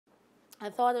I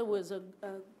thought it was a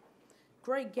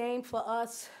great game for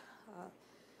us.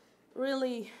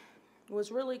 Really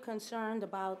was really concerned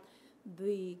about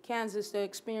the Kansas, their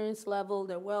experience level.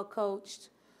 They're well coached.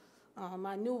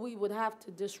 I knew we would have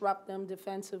to disrupt them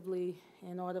defensively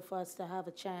in order for us to have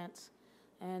a chance.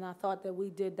 And I thought that we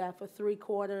did that for 3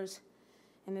 quarters,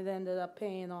 and it ended up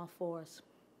paying off for us.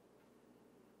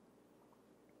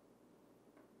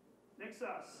 Nick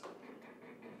Suss.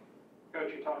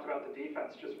 Coach, you talked about the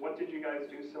defense. Just what did you guys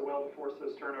do so well to force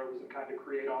those turnovers and kind of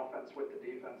create offense with the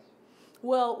defense?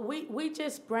 Well, we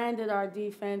just branded our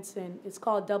defense, and it's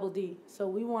called Double D. So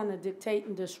we want to dictate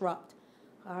and disrupt,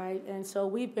 all right? And so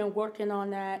we've been working on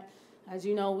that. As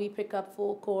you know, we pick up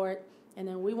full court, and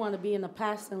then we want to be in the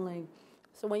passing lane.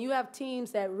 So when you have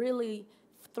teams that really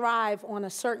thrive on a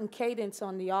certain cadence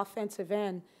on the offensive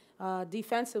end,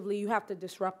 defensively, you have to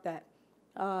disrupt that.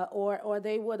 Or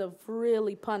they would have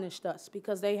really punished us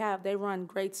because they run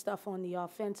great stuff on the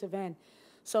offensive end.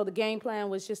 So the game plan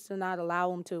was just to not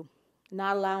allow them to.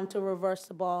 Not allow them to reverse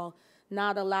the ball,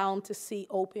 not allow them to see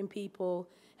open people,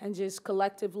 and just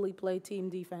collectively play team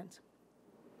defense.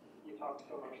 You talked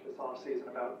so much this offseason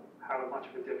about how much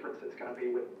of a difference it's going to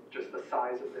be with just the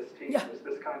size of this team. Yeah. Is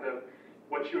this kind of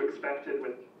what you expected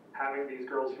with having these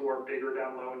girls who are bigger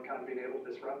down low and kind of being able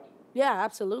to disrupt? Yeah,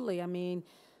 absolutely. I mean,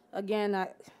 again, I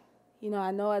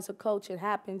know as a coach it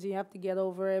happens. You have to get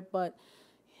over it. But,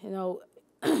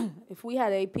 if we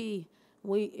had AP,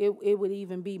 it would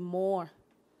even be more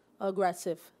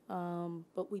aggressive,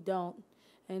 but we don't.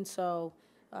 And so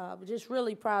we're just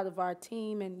really proud of our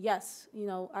team. And, yes,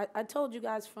 I told you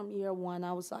guys from year one,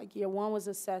 I was like, year one was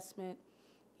assessment.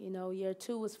 Year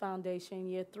 2 was foundation.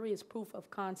 Year 3 is proof of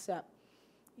concept.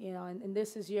 And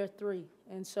this is year 3.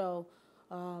 And so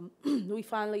we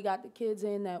finally got the kids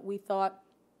in that we thought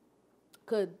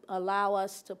could allow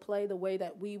us to play the way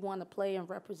that we want to play and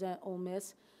represent Ole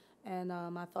Miss. And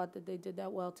I thought that they did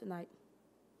that well tonight.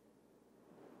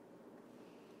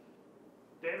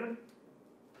 David?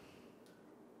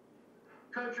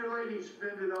 Coach, your ladies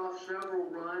fended off several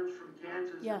runs from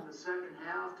Kansas in the second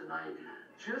half tonight.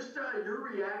 Just your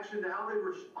reaction to how they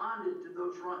responded to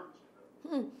those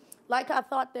runs. Like I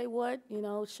thought they would.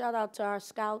 Shout out to our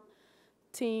scout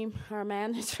team, our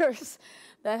managers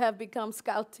that have become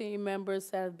scout team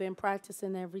members that have been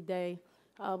practicing every day.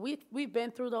 We've been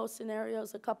through those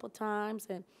scenarios a couple times,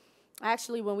 and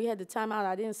actually when we had the timeout,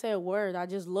 I didn't say a word. I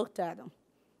just looked at them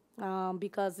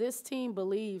because this team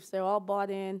believes. They're all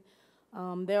bought in.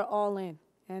 They're all in,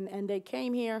 and they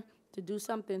came here to do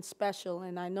something special.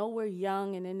 And I know we're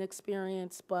young and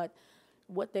inexperienced, but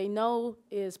what they know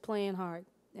is playing hard.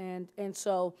 And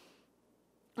so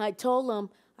I told them,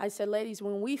 I said, ladies,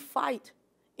 when we fight,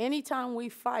 anytime we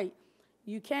fight,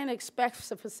 you can't expect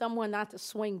for someone not to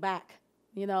swing back.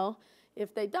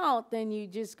 If they don't, then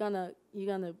you're gonna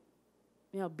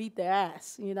beat their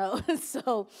ass.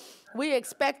 So we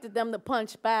expected them to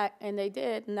punch back, and they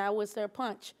did, and that was their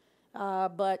punch.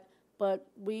 But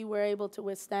we were able to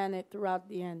withstand it throughout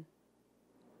the end.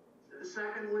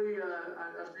 Secondly,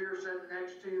 a peer sitting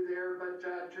next to you there, but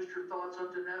just your thoughts on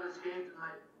Danetta's game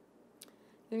tonight.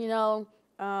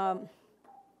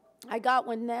 I got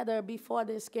with Netta before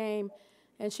this game,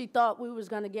 and she thought we was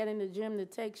going to get in the gym to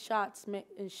take shots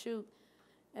and shoot,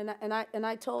 and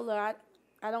I told her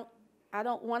I don't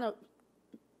want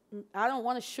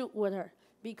to shoot with her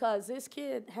because this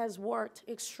kid has worked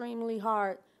extremely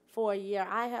hard for a year.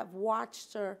 I have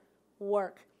watched her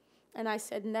work, and I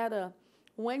said, Netta,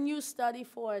 when you study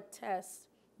for a test,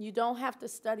 you don't have to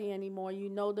study anymore. You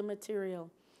know the material.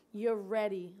 You're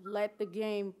ready. Let the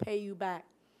game pay you back.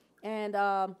 And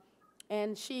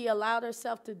she allowed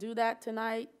herself to do that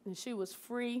tonight, and she was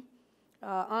free,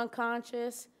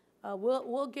 unconscious.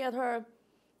 We'll get her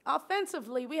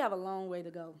offensively. We have a long way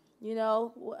to go.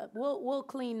 We'll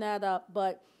clean that up.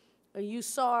 But you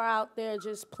saw her out there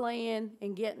just playing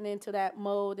and getting into that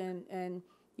mode, and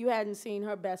you hadn't seen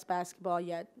her best basketball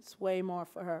yet. It's way more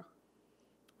for her.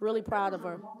 Really proud of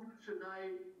her.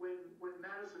 Tonight, when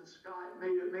Madison Scott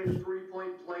made a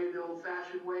three-point play the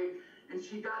old-fashioned way, and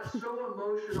she got so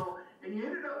emotional, and you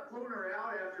ended up pulling her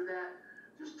out after that.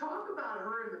 Just talk about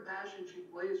her and the passion she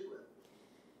plays with.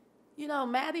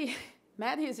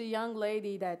 Maddie is a young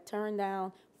lady that turned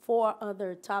down 4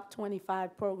 other top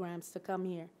 25 programs to come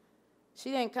here. She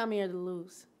didn't come here to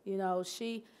lose.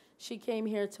 She came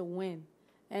here to win.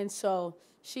 And so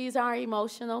she's our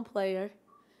emotional player,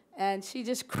 and she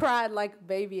just cried like a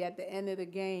baby at the end of the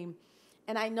game.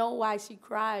 And I know why she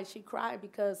cried. She cried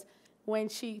because when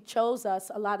she chose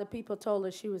us, a lot of people told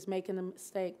her she was making a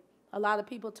mistake. A lot of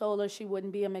people told her she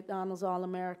wouldn't be a McDonald's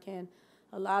All-American.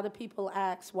 A lot of people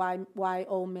asked why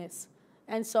Ole Miss.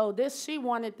 And so she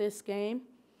wanted this game,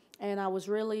 and I was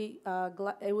really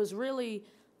glad. It was really,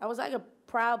 I was like a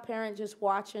proud parent just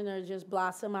watching her just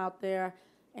blossom out there.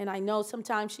 And I know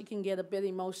sometimes she can get a bit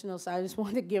emotional, so I just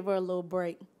wanted to give her a little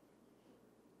break.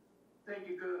 Thank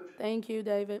you, Coach. Thank you,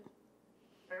 David.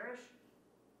 Parrish?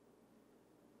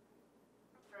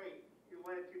 Hey,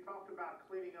 Yolett, you talked about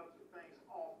cleaning up some things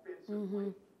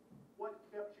offensively. What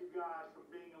kept you guys from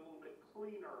being a little bit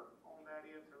cleaner on that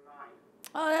end tonight?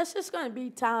 Oh, that's just going to be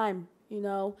time, you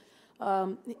know.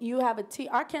 You have a team.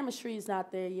 Our chemistry is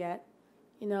not there yet,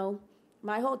 you know.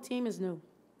 My whole team is new,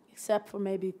 except for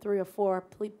maybe 3 or 4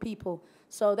 people.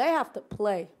 So they have to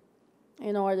play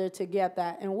in order to get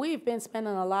that. And we've been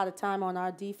spending a lot of time on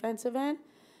our defensive end.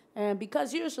 And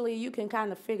because usually you can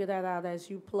kind of figure that out as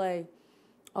you play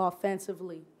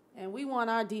offensively. And we want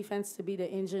our defense to be the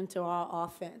engine to our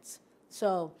offense.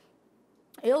 So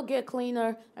it'll get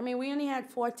cleaner. I mean, we only had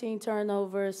 14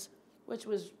 turnovers, which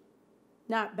was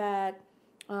not bad.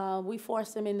 We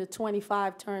forced them into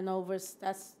 25 turnovers.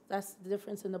 That's the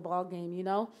difference in the ball game, you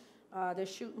know. Their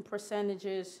shooting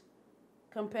percentages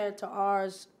compared to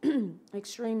ours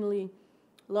extremely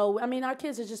low. I mean, our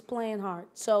kids are just playing hard.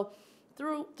 So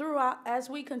throughout, as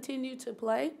we continue to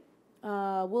play,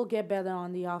 we'll get better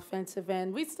on the offensive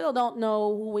end. We still don't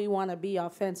know who we want to be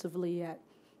offensively yet.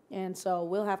 And so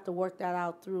we'll have to work that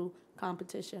out through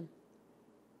competition.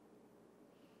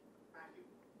 Thank you.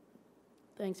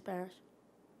 Thanks, Parrish.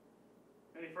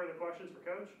 Any further questions for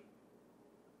Coach?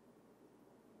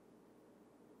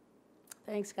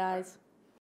 Thanks, guys.